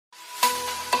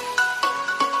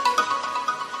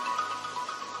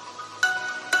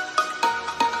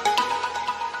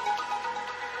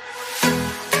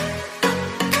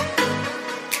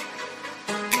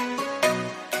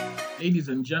Ladies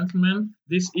and gentlemen,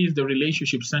 this is the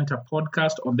Relationship Center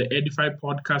podcast on the Edify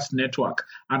Podcast Network,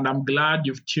 and I'm glad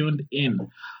you've tuned in.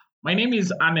 My name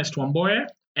is Ernest Wamboye,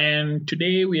 and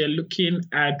today we are looking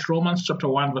at Romans chapter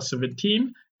 1, verse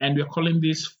 17, and we're calling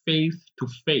this faith to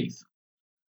faith.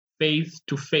 Faith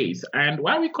to faith. And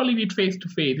why are we calling it faith to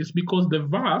faith? Is because the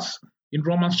verse in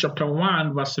Romans chapter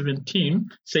 1, verse 17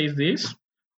 says this,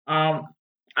 and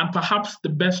perhaps the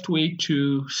best way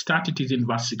to start it is in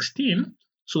verse 16,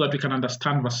 so that we can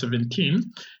understand verse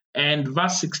 17. And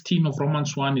verse 16 of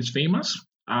Romans 1 is famous.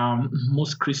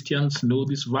 Most Christians know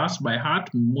this verse by heart.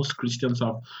 Most Christians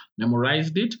have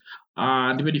memorized it.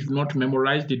 And even if you've not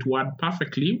memorized it word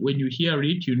perfectly, when you hear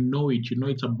it, you know it. You know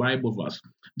it's a Bible verse.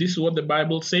 This is what the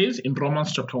Bible says in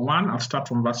Romans chapter 1. I'll start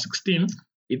from verse 16.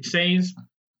 It says,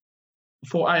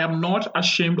 "For I am not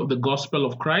ashamed of the gospel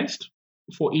of Christ,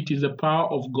 for it is the power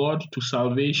of God to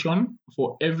salvation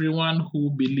for everyone who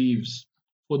believes,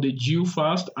 for the Jew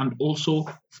first and also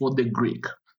for the Greek."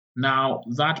 Now,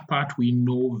 that part we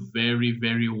know very,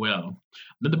 very well.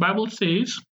 Now, the Bible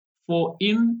says, "For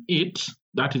in it,"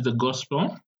 that is the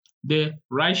gospel, "the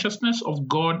righteousness of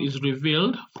God is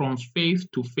revealed from faith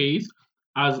to faith,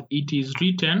 as it is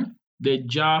written, the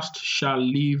just shall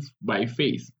live by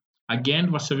faith."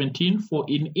 Again, verse 17, "For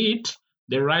in it,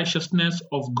 the righteousness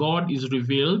of God is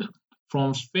revealed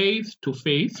from faith to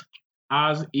faith,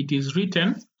 as it is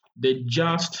written, the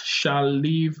just shall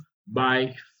live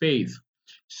by faith."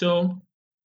 So,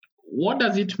 what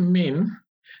does it mean?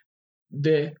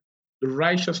 The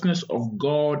righteousness of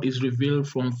God is revealed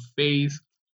from faith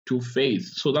to faith.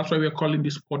 So that's why we're calling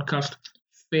this podcast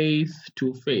Faith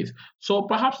to Faith. So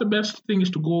perhaps the best thing is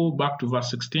to go back to verse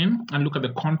 16 and look at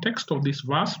the context of this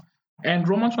verse. And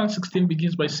Romans 1:16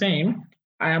 begins by saying,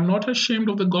 "I am not ashamed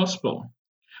of the gospel."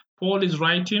 Paul is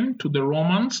writing to the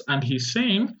Romans and he's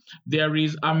saying, there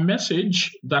is a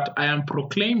message that I am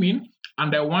proclaiming,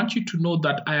 and I want you to know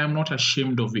that I am not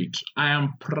ashamed of it. I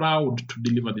am proud to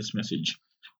deliver this message.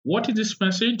 What is this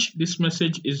message? This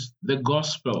message is the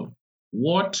gospel.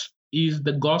 What is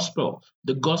the gospel?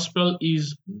 The gospel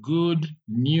is good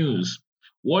news.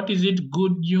 What is it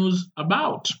good news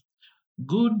about?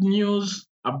 Good news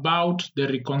about the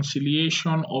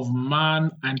reconciliation of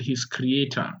man and his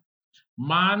creator.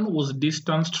 Man was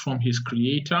distanced from his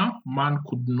creator. Man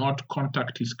could not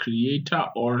contact his creator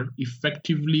or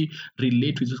effectively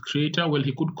relate with his creator. Well,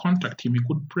 he could contact him, he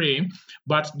could pray,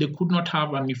 but they could not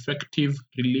have an effective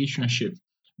relationship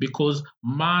because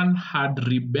man had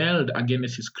rebelled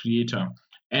against his creator,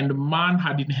 and man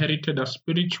had inherited a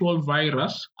spiritual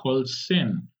virus called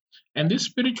sin. And this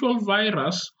spiritual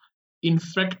virus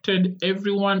infected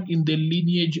everyone in the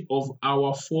lineage of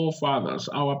our forefathers,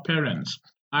 our parents,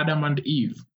 Adam and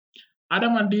Eve.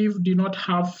 Adam and Eve did not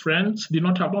have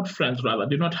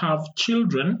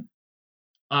children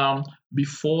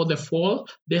before the fall.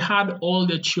 They had all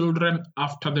their children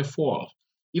after the fall.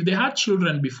 If they had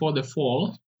children before the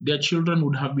fall, their children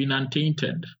would have been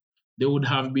untainted. They would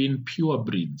have been pure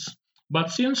breeds.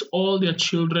 But since all their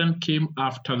children came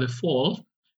after the fall,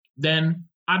 then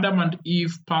Adam and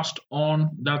Eve passed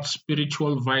on that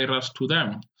spiritual virus to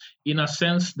them. In a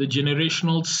sense, the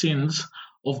generational sins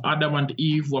of Adam and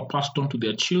Eve were passed on to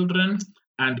their children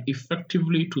and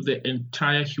effectively to the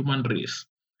entire human race.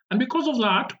 And because of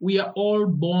that, we are all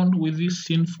born with this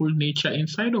sinful nature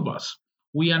inside of us.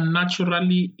 We are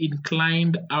naturally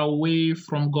inclined away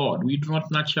from God. We do not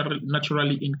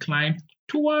naturally incline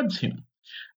towards Him.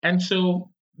 And so,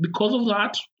 because of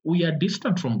that, we are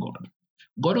distant from God.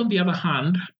 God, on the other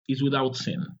hand, is without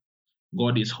sin.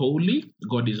 God is holy,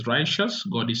 God is righteous,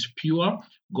 God is pure,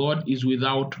 God is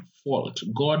without fault.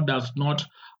 God does not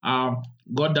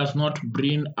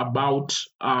bring about,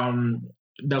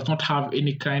 does not have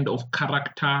any kind of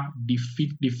character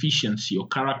deficiency or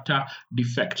character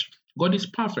defect. God is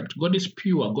perfect, God is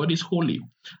pure, God is holy.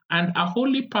 And a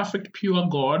holy, perfect, pure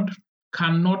God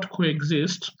cannot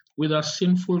coexist with a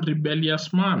sinful,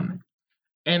 rebellious man.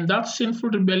 And that sinful,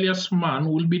 rebellious man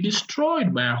will be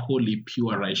destroyed by a holy,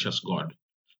 pure, righteous God.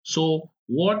 So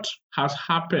what has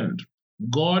happened?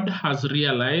 God has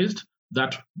realized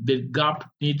that the gap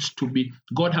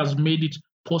God has made it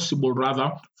possible,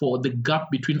 rather, for the gap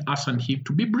between us and Him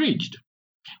to be bridged.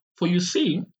 For you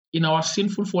see, in our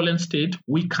sinful, fallen state,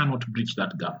 we cannot bridge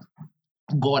that gap.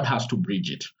 God has to bridge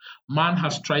it. Man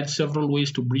has tried several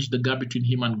ways to bridge the gap between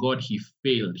him and God. He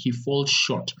failed. He falls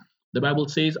short. The Bible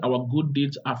says our good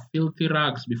deeds are filthy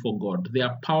rags before God. They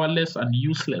are powerless and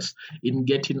useless in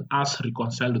getting us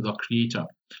reconciled with our Creator.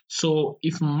 So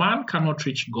if man cannot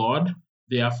reach God,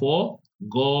 therefore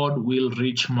God will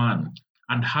reach man.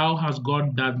 And how has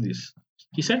God done this?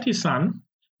 He sent His Son,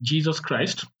 Jesus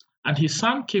Christ, And his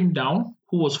son came down,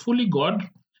 who was fully God.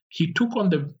 He took on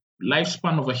the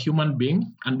lifespan of a human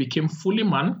being and became fully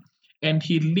man, and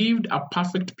he lived a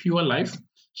perfect, pure life.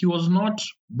 He was not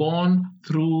born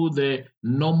through the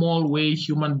normal way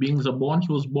human beings are born.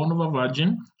 He was born of a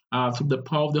virgin through the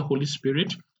power of the Holy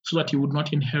Spirit, so that he would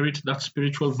not inherit that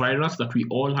spiritual virus that we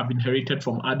all have inherited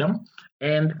from Adam.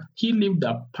 And he lived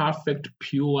a perfect,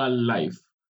 pure life.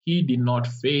 He did not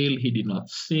fail. He did not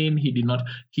sin. He did not.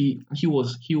 He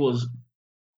was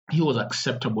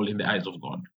acceptable in the eyes of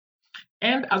God.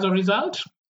 And as a result,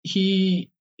 he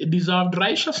deserved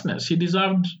righteousness. He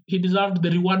deserved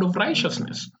the reward of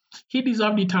righteousness. He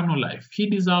deserved eternal life. He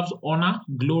deserves honor,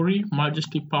 glory,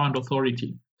 majesty, power, and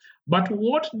authority. But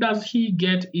what does he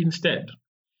get instead?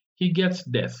 He gets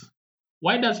death.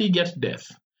 Why does he get death?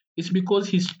 It's because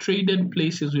he's traded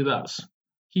places with us.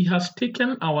 He has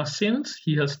taken our sins,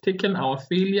 he has taken our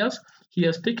failures, he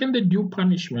has taken the due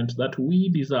punishment that we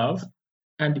deserve,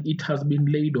 and it has been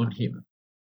laid on him.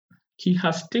 He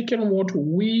has taken what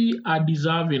we are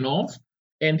deserving of,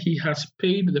 and he has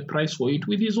paid the price for it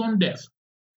with his own death,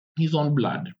 his own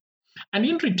blood. And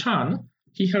in return,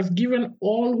 he has given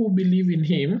all who believe in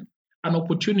him an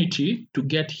opportunity to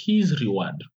get his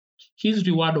reward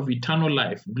of eternal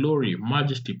life, glory,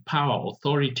 majesty, power,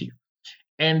 authority.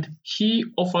 And he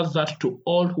offers that to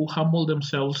all who humble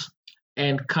themselves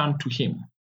and come to him.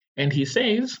 And he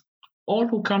says, all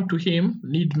who come to him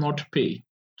need not pay,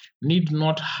 need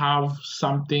not have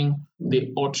something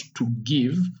they ought to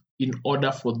give in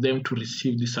order for them to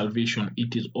receive the salvation.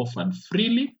 It is offered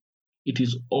freely, it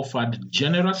is offered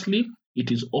generously,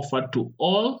 it is offered to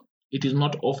all. It is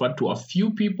not offered to a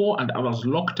few people and others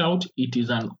locked out. It is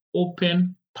an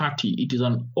open party. It is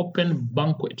an open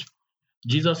banquet.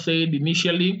 Jesus said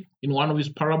initially in one of his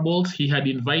parables, he had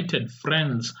invited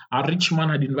friends. A rich man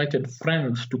had invited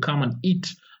friends to come and eat,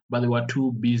 but they were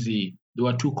too busy. They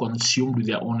were too consumed with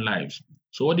their own lives.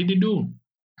 So what did he do?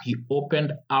 He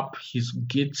opened up his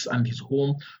gates and his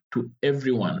home to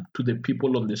everyone, to the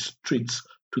people on the streets,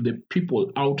 to the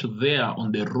people out there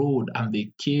on the road, and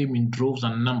they came in droves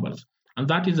and numbers. And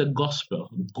that is the gospel,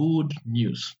 good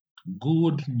news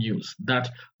that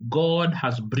God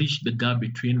has bridged the gap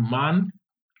between man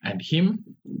and him,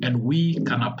 and we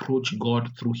can approach God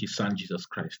through his son, Jesus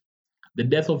Christ. The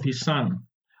death of his son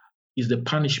is the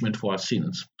punishment for our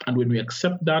sins. And when we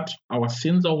accept that, our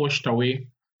sins are washed away,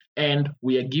 and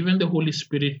we are given the Holy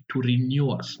Spirit to renew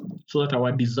us so that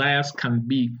our desires can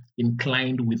be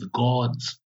inclined with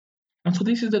God's. And so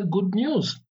this is the good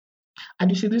news.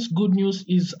 And you see, this good news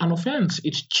is an offense.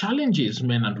 It challenges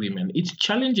men and women. It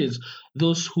challenges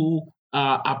those who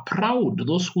are proud,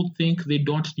 those who think they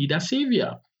don't need a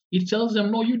savior. It tells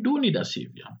them, no, you do need a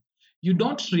savior. You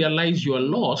don't realize you are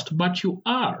lost, but you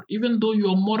are. Even though you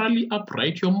are morally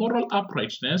upright, your moral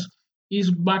uprightness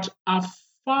is but a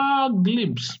far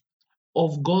glimpse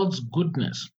of God's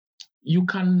goodness. You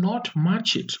cannot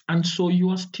match it. And so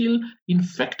you are still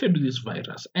infected with this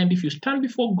virus. And if you stand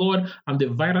before God and the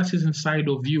virus is inside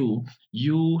of you,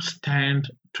 you stand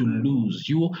to lose.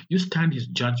 You stand his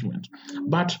judgment.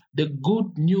 But the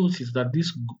good news is that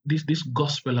this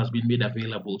gospel has been made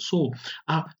available. So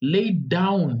lay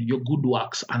down your good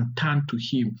works and turn to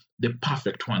him, the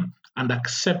perfect one, and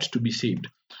accept to be saved.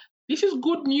 This is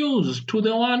good news to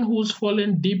the one who's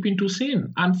fallen deep into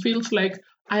sin and feels like,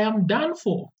 I am done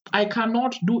for. I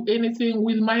cannot do anything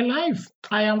with my life.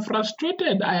 I am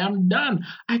frustrated. I am done.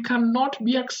 I cannot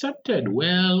be accepted.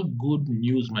 Well, good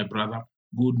news, my brother.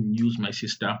 Good news, my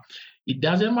sister. It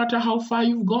doesn't matter how far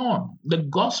you've gone. The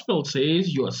gospel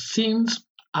says your sins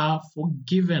are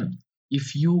forgiven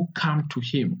if you come to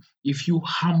him, if you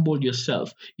humble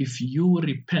yourself, if you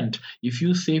repent, if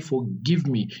you say, forgive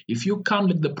me, if you come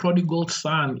like the prodigal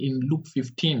son in Luke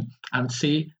 15 and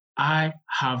say, I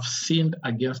have sinned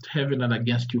against heaven and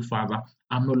against you, Father.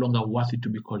 I'm no longer worthy to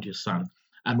be called your son.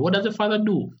 And what does the Father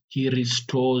do? He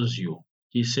restores you.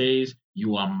 He says,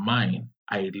 you are mine.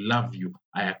 I love you.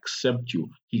 I accept you.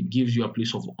 He gives you a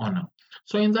place of honor.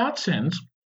 So in that sense,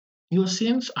 your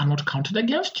sins are not counted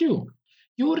against you.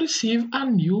 You receive a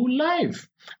new life.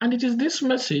 And it is this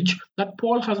message that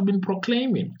Paul has been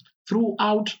proclaiming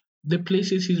throughout the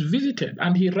places he's visited.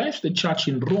 And he writes the church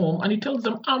in Rome and he tells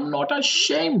them, I'm not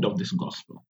ashamed of this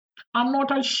gospel. I'm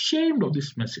not ashamed of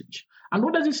this message. And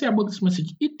what does he say about this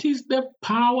message? It is the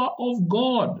power of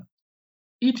God.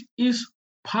 It is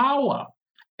power.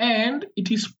 And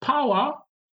it is power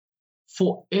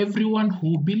for everyone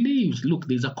who believes. Look,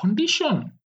 there's a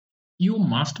condition. You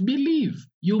must believe.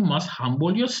 You must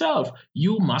humble yourself.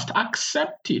 You must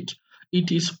accept it.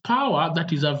 It is power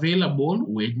that is available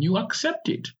when you accept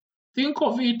it. Think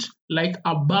of it like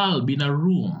a bulb in a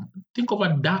room. Think of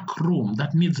a dark room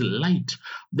that needs light.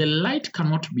 The light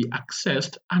cannot be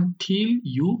accessed until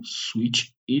you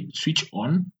switch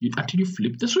on, until you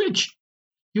flip the switch.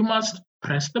 You must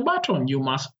press the button. You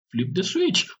must flip the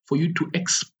switch for you to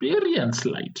experience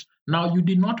light. Now, you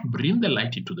did not bring the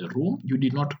light into the room. You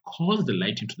did not cause the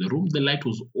light into the room. The light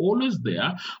was always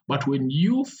there. But when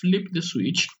you flip the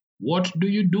switch, what do?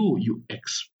 You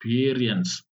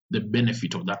experience the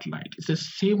benefit of that light. It's the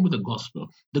same with the gospel.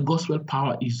 The gospel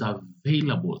power is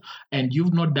available, and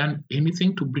you've not done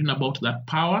anything to bring about that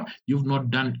power. You've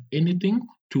not done anything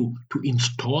to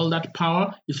install that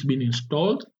power. It's been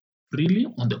installed freely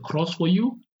on the cross for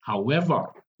you. However,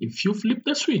 if you flip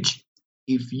the switch,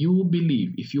 if you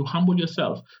believe, if you humble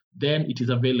yourself, then it is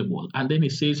available. And then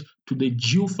it says to the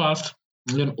Jew first,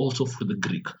 and then also for the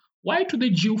Greek. Why to the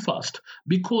Jew first?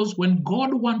 Because when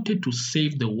God wanted to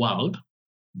save the world,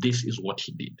 this is what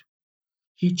he did.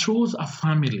 He chose a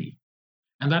family,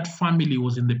 and that family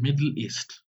was in the Middle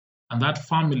East. And that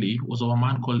family was of a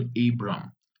man called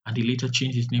Abram, and he later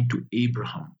changed his name to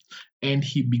Abraham. And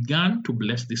he began to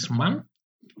bless this man,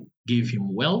 gave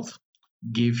him wealth,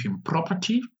 gave him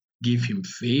property, gave him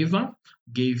favor,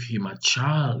 gave him a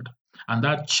child. And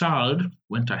that child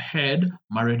went ahead,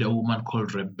 married a woman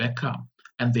called Rebecca,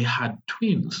 and they had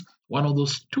twins. One of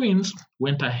those twins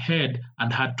went ahead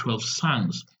and had 12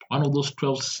 sons. One of those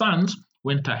 12 sons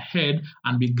went ahead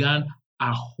and began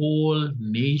a whole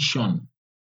nation.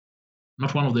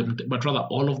 Not one of them, but rather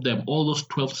all of them. All those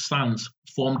 12 sons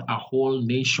formed a whole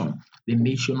nation, the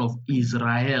nation of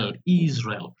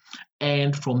Israel.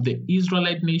 And from the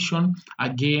Israelite nation,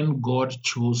 again, God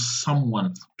chose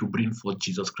someone to bring forth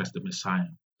Jesus Christ the Messiah.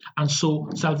 And so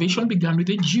salvation began with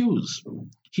the Jews.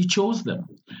 He chose them.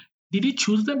 Did he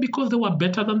choose them because they were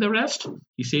better than the rest?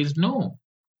 He says no.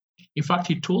 In fact,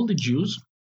 he told the Jews,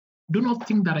 do not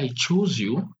think that I chose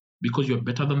you because you're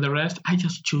better than the rest. I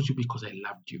just chose you because I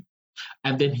loved you.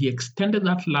 And then he extended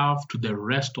that love to the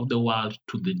rest of the world,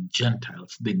 to the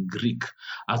Gentiles, the Greek,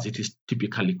 as it is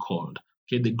typically called.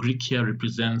 Okay, the Greek here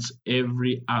represents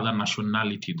every other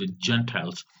nationality, the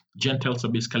Gentiles. Gentiles are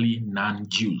basically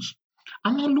non-Jews.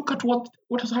 And now look at what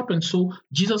has happened. So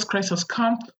Jesus Christ has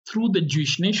come through the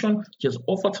Jewish nation. He has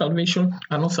offered salvation,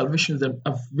 and now salvation is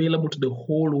available to the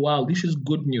whole world. This is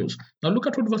good news. Now look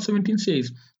at what verse 17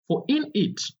 says. For in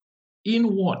it,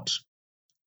 in what?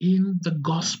 In the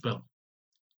gospel,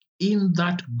 in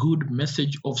that good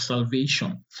message of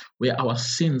salvation, where our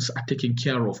sins are taken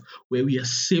care of, where we are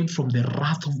saved from the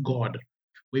wrath of God,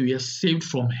 where we are saved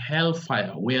from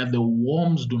hellfire, where the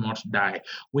worms do not die,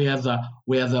 where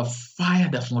the fire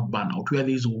does not burn out, where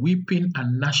there is weeping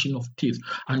and gnashing of teeth.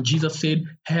 And Jesus said,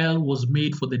 hell was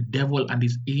made for the devil and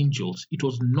his angels. It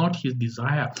was not his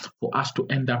desire for us to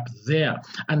end up there.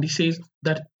 And he says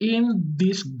that in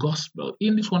this gospel,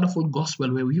 in this wonderful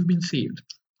gospel where we've been saved,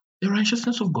 the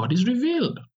righteousness of God is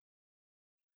revealed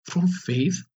from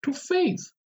faith to faith.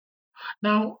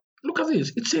 Now, look at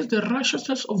this. It says the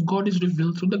righteousness of God is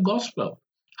revealed through the gospel.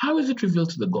 How is it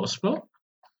revealed through the gospel?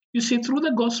 You see, through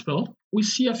the gospel, we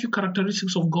see a few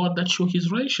characteristics of God that show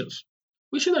he's righteous.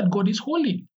 We see that God is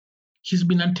holy. He's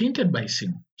been untainted by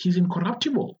sin. He's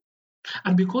incorruptible.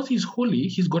 And because he's holy,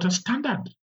 he's got a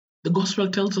standard. The gospel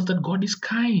tells us that God is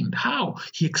kind. How?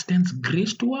 He extends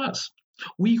grace to us.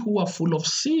 We who are full of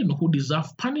sin, who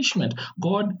deserve punishment,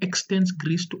 God extends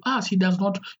grace to us. He does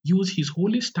not use his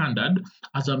holy standard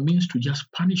as a means to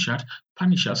just punish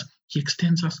us. He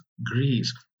extends us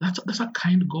grace. That's a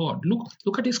kind God.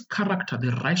 Look at his character. The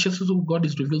righteousness of God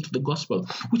is revealed to the gospel.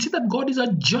 We see that God is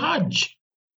a judge.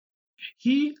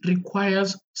 He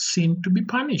requires sin to be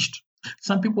punished.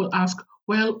 Some people ask,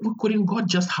 well, couldn't God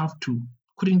just,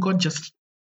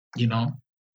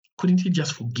 couldn't he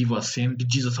just forgive our sin? Did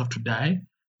Jesus have to die?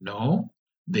 No.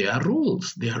 There are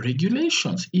rules, there are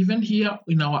regulations. Even here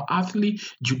in our earthly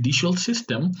judicial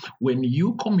system, when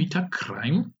you commit a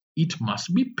crime, it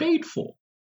must be paid for.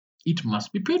 It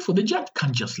must be paid for. The judge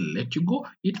can't just let you go.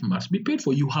 It must be paid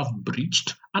for. You have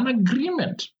breached an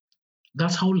agreement.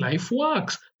 That's how life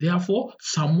works. Therefore,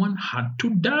 someone had to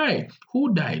die.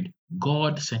 Who died?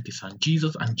 God sent his son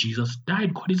Jesus, and Jesus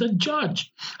died. God is a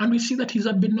judge. And we see that he's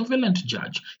a benevolent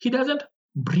judge. He doesn't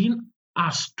bring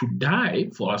us to die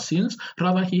for our sins.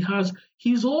 Rather, he has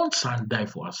his own son die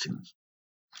for our sins.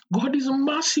 God is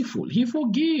merciful. He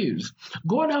forgives.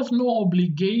 God has no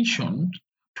obligation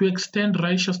to extend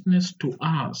righteousness to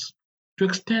us, to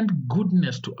extend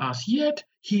goodness to us. Yet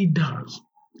he does.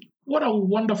 What a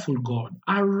wonderful God,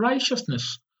 a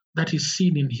righteousness that is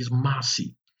seen in his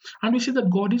mercy. And we see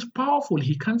that God is powerful.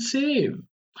 He can save.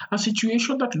 A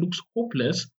situation that looks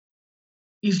hopeless,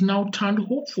 is now turned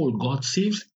hopeful. God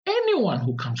saves anyone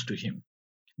who comes to him.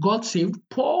 God saved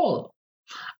Paul.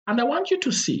 And I want you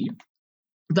to see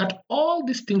that all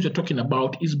these things we're talking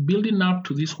about is building up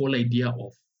to this whole idea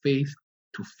of faith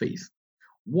to faith.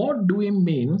 What do we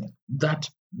mean that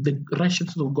the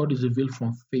righteousness of God is revealed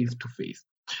from faith to faith?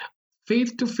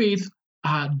 Faith to faith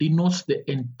denotes the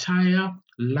entire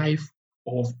life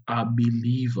of a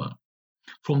believer.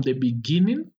 From the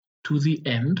beginning to the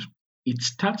end, it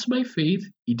starts by faith,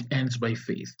 it ends by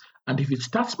faith. And if it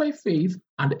starts by faith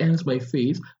and ends by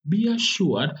faith, be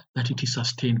assured that it is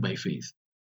sustained by faith.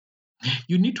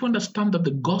 You need to understand that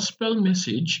the gospel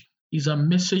message is a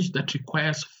message that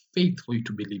requires faith for you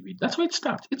to believe it. That's why it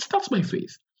starts. It starts by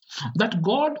faith. That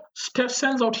God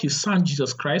sends out his son,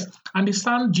 Jesus Christ, and his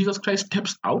son, Jesus Christ,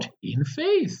 steps out in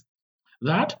faith.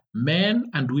 That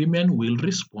men and women will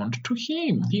respond to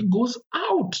him. He goes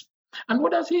out. And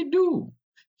what does he do?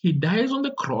 He dies on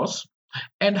the cross.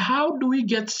 And how do we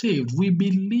get saved? We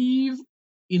believe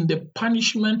in the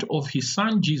punishment of his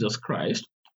son, Jesus Christ,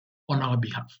 on our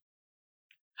behalf.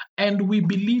 And we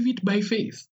believe it by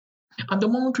faith. And the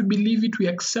moment we believe it, we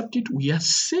accept it, we are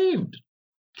saved.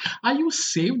 Are you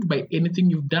saved by anything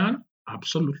you've done?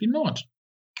 Absolutely not.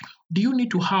 Do you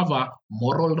need to have a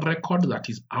moral record that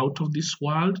is out of this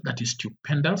world, that is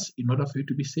stupendous in order for you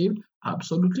to be saved?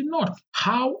 Absolutely not.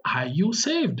 How are you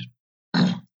saved?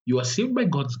 You are saved by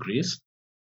God's grace,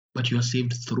 but you are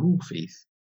saved through faith.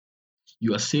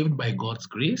 You are saved by God's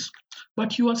grace,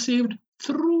 but you are saved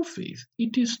through faith.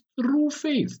 It is through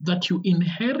faith that you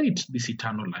inherit this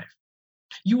eternal life.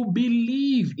 You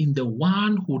believe in the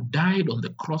one who died on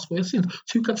the cross for your sins.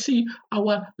 So you can see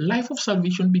our life of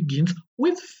salvation begins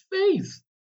with faith.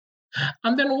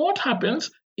 And then what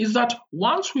happens is that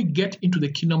once we get into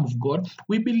the kingdom of God,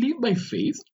 we believe by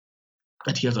faith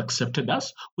that he has accepted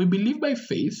us. We believe by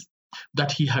faith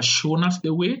that he has shown us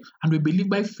the way. And we believe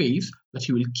by faith that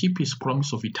he will keep his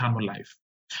promise of eternal life.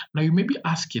 Now you may be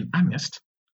asking, Ernest,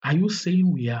 are you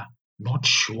saying we are not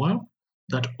sure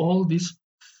that all this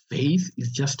faith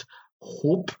is just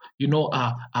hope? And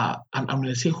when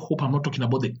I say hope, I'm not talking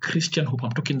about the Christian hope.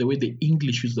 I'm talking the way the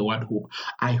English use the word hope.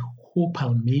 I hope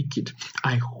I'll make it.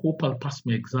 I hope I'll pass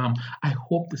my exam. I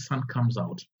hope the sun comes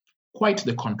out. Quite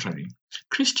the contrary.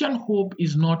 Christian hope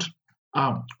is not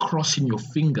crossing your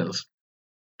fingers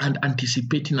and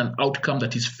anticipating an outcome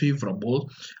that is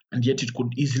favorable, and yet it could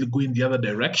easily go in the other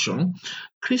direction.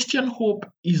 Christian hope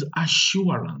is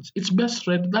assurance. It's best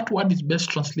read, that word is best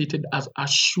translated as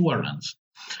assurance.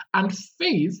 And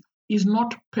faith is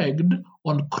not pegged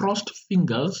on crossed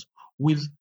fingers with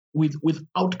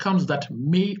outcomes that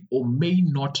may or may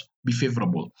not be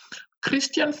favorable.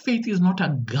 Christian faith is not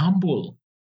a gamble.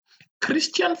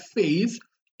 Christian faith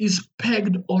is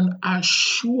pegged on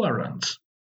assurance.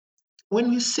 When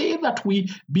we say that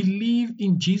we believe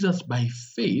in Jesus by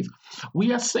faith,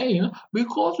 we are saying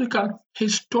because we can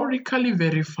historically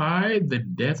verify the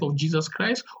death of Jesus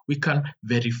Christ, we can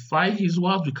verify his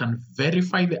words, we can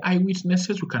verify the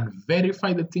eyewitnesses, we can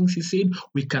verify the things he said,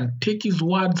 we can take his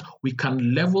words, we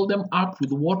can level them up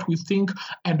with what we think,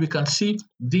 and we can see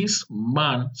this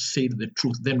man said the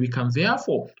truth. Then we can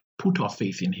therefore put our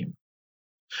faith in him.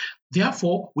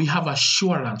 Therefore, we have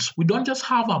assurance. We don't just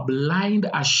have a blind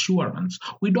assurance.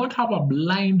 We don't have a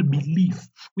blind belief.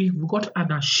 We've got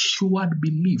an assured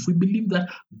belief. We believe that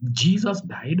Jesus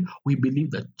died. We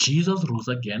believe that Jesus rose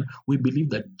again. We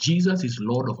believe that Jesus is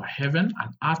Lord over heaven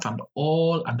and earth and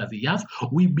all under the earth.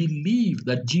 We believe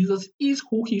that Jesus is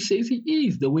who he says he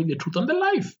is, the way, the truth, and the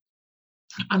life.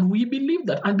 And we believe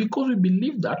that. And because we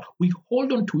believe that, we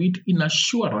hold on to it in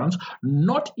assurance,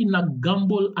 not in a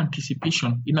gambling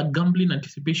anticipation.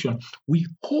 We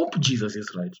hope Jesus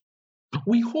is right.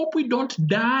 We hope we don't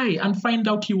die and find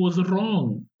out he was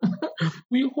wrong.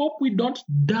 We hope we don't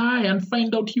die and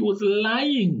find out he was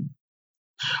lying.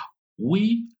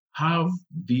 We have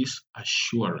this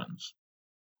assurance.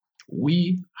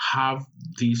 We have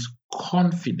this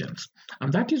confidence.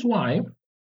 And that is why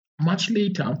much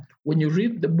later, when you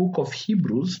read the book of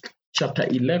Hebrews, chapter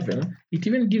 11, it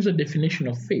even gives a definition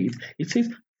of faith. It says,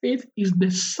 faith is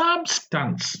the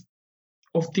substance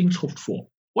of things hoped for.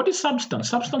 What is substance?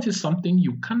 Substance is something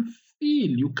you can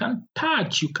feel, you can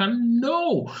touch, you can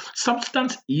know.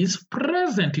 Substance is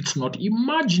present, it's not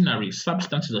imaginary.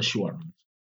 Substance is assurance.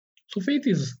 So faith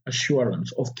is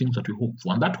assurance of things that we hope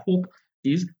for, and that hope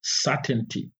is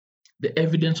certainty. The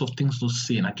evidence of things not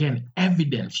seen. Again,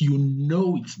 evidence, you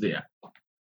know it's there.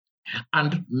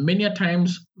 And many a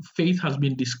times, faith has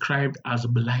been described as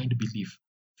blind belief.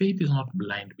 Faith is not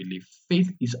blind belief.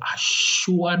 Faith is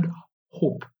assured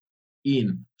hope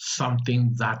in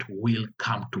something that will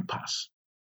come to pass.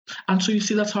 And so you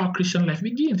see, that's how our Christian life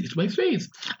begins. It's by faith.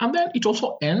 And then it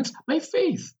also ends by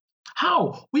faith.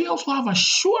 How? We also have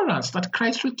assurance that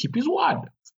Christ will keep his word.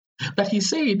 That he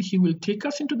said he will take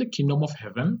us into the kingdom of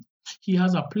heaven. He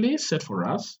has a place set for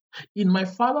us. In my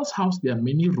Father's house there are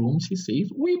many rooms, he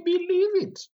says. We believe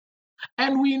it.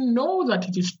 And we know that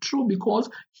it is true because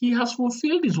he has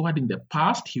fulfilled his word in the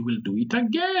past. He will do it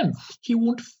again. He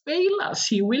won't fail us.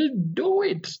 He will do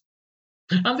it.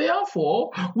 And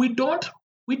therefore, we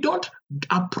don't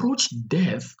approach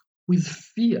death with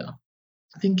fear,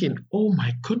 thinking, oh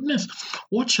my goodness,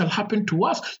 what shall happen to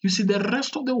us? You see, the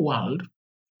rest of the world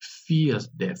fears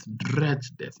death, dreads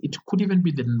death. It could even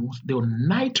be the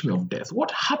nightmare of death.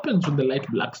 What happens when the light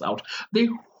blacks out? They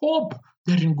hope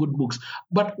they're in good books.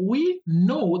 But we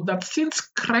know that since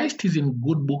Christ is in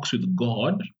good books with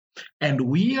God, and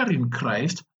we are in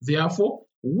Christ, therefore,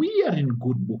 we are in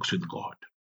good books with God.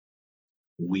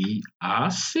 We are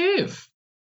safe.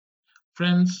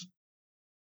 Friends,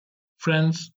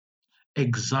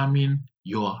 examine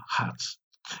your hearts.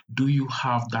 Do you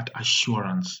have that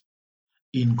assurance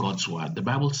in God's word? The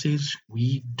Bible says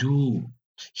we do.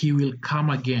 He will come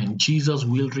again. Jesus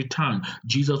will return.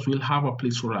 Jesus will have a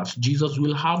place for us. Jesus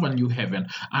will have a new heaven,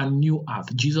 a new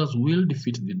earth. Jesus will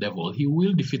defeat the devil. He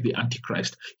will defeat the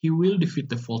Antichrist. He will defeat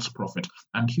the false prophet,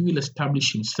 and he will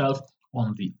establish himself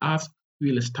on the earth. He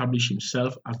will establish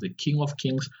himself as the King of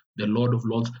Kings, the Lord of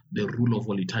Lords, the ruler of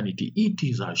all eternity. It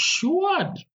is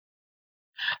assured.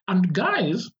 And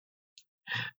guys,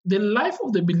 the life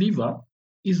of the believer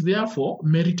is therefore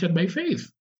merited by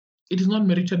faith. It is not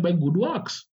merited by good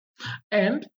works.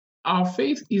 And our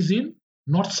faith is in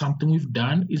not something we've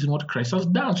done, is in what Christ has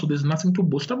done. So there's nothing to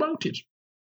boast about it.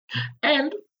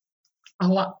 And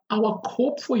our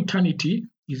hope for eternity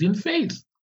is in faith.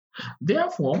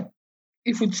 Therefore,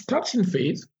 if it starts in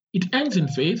faith, it ends in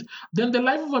faith, then the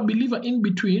life of a believer in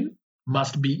between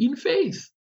must be in faith.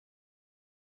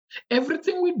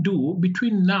 Everything we do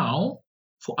between now,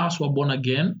 for us who are born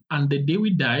again, and the day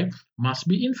we die must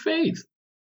be in faith.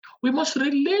 We must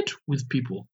relate with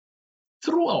people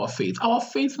through our faith. Our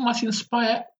faith must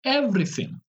inspire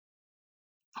everything.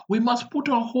 We must put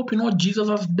our hope in what Jesus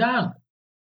has done.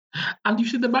 And you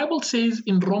see, the Bible says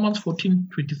in Romans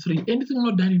 14:23, anything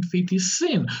not done in faith is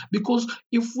sin. Because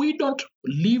if we don't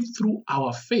live through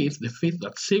our faith, the faith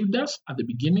that saved us at the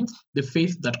beginning, the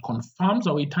faith that confirms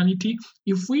our eternity,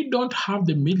 if we don't have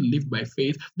the middle lived by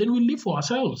faith, then we live for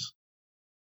ourselves.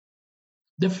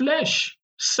 The flesh,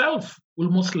 self, will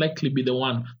most likely be the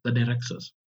one that directs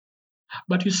us.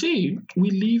 But you see, we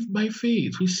live by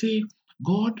faith. We say,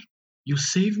 God, you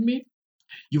saved me.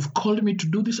 You've called me to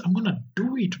do this. I'm going to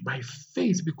do it by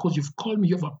faith because you've called me.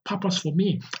 You have a purpose for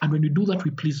me. And when we do that,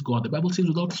 we please God. The Bible says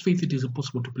without faith, it is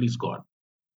impossible to please God.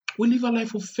 We live a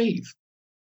life of faith.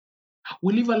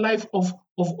 We live a life of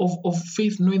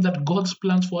faith knowing that God's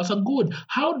plans for us are good.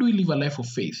 How do we live a life of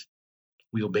faith?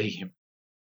 We obey him.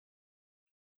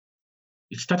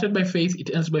 It started by faith, it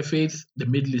ends by faith, the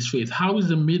middle is faith. How does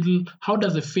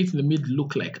the faith in the middle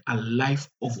look like? A life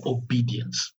of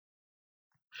obedience.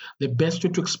 The best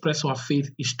way to express our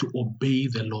faith is to obey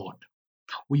the Lord.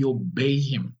 We obey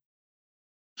him.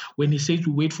 When he says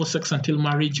we wait for sex until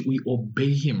marriage, we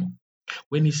obey him.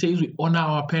 When he says we honor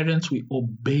our parents, we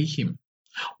obey him.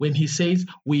 When he says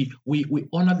we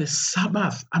honor the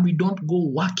Sabbath and we don't go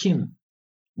working,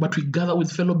 but we gather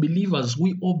with fellow believers,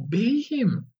 we obey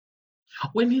him.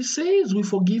 When he says we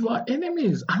forgive our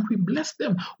enemies and we bless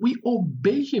them, we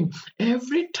obey him.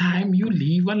 Every time you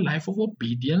live a life of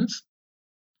obedience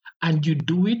and you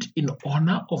do it in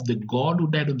honor of the God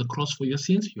who died on the cross for your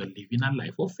sins, you are living a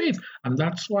life of faith. And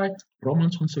that's why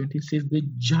Romans 1:17 says the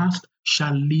just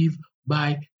shall live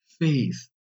by faith.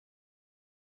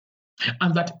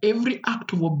 And that every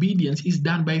act of obedience is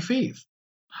done by faith.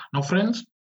 Now, friends,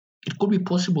 it could be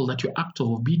possible that your acts of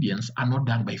obedience are not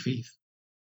done by faith.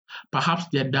 Perhaps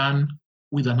they're done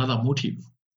with another motive.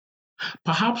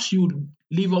 Perhaps you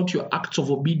live out your acts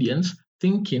of obedience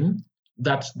thinking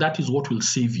that that is what will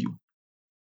save you.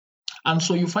 And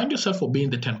so you find yourself obeying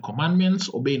the 10 Commandments,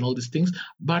 obeying all these things,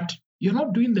 but you're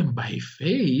not doing them by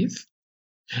faith.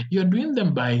 You're doing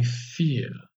them by fear.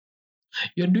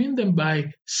 You're doing them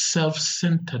by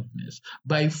self-centeredness,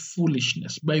 by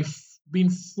foolishness, by being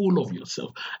full of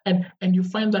yourself. And you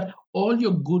find that all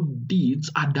your good deeds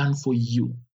are done for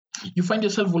you. You find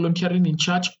yourself volunteering in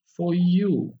church for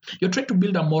you. You're trying to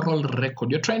build a moral record.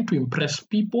 You're trying to impress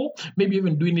people, maybe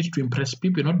even doing it to impress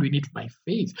people. You're not doing it by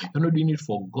faith. You're not doing it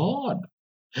for God.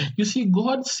 You see,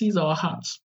 God sees our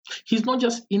hearts. He's not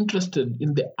just interested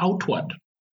in the outward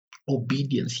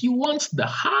obedience. He wants the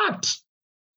heart.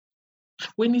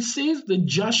 When he says the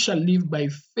just shall live by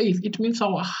faith, it means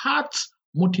our heart's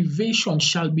motivation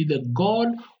shall be the God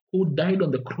who died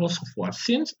on the cross for our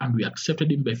sins and we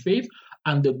accepted him by faith,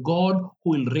 and the God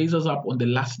who will raise us up on the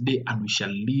last day and we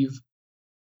shall live,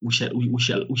 we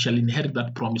shall inherit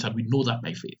that promise, and we know that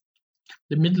by faith.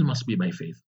 The middle must be by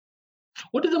faith.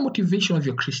 What is the motivation of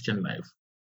your Christian life?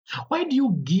 Why do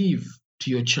you give to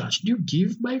your church? Do you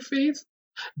give by faith?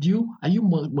 Are you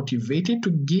motivated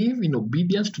to give in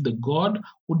obedience to the God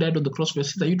who died on the cross for your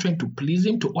sins? Are you trying to please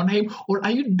him, to honor him, or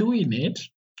are you doing it so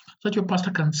that your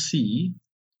pastor can see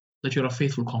that you're a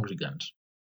faithful congregant?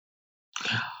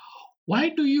 Why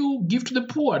do you give to the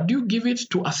poor? Do you give it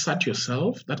to assert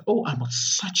yourself that, oh, I'm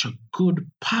such a good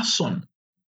person?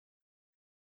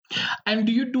 And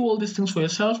do you do all these things for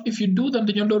yourself? If you do them,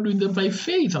 then you're not doing them by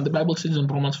faith. And the Bible says in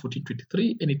Romans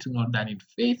 14:23, anything not done in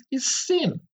faith is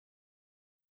sin.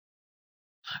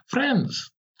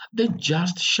 Friends, the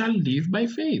just shall live by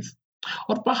faith.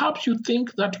 Or perhaps you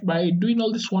think that by doing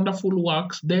all these wonderful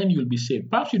works, then you'll be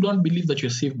saved. Perhaps you don't believe that you're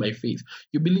saved by faith.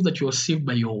 You believe that you're saved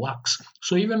by your works.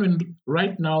 So even when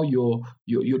right now you're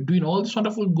doing all these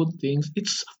wonderful good things,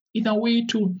 it's in a way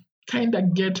to kind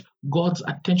of get God's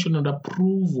attention and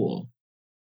approval.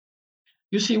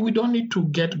 You see, we don't need to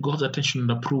get God's attention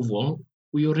and approval.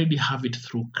 We already have it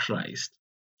through Christ.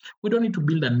 We don't need to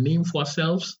build a name for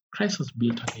ourselves. Christ has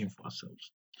built a name for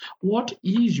ourselves. What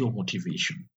is your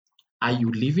motivation? Are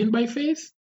you living by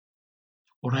faith?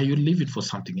 Or are you living for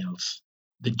something else?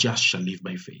 The just shall live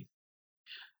by faith.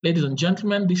 Ladies and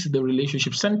gentlemen, this is the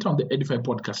Relationship Center on the Edify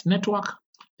Podcast Network.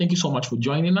 Thank you so much for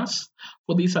joining us.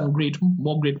 For this and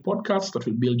more great podcasts that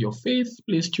will build your faith,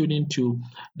 please tune in to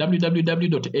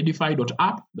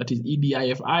www.edify.app. That is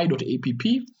edifi.app.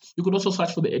 You could also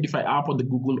search for the Edify app on the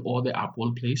Google or the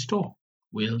Apple Play Store.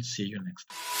 We'll see you next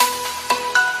time.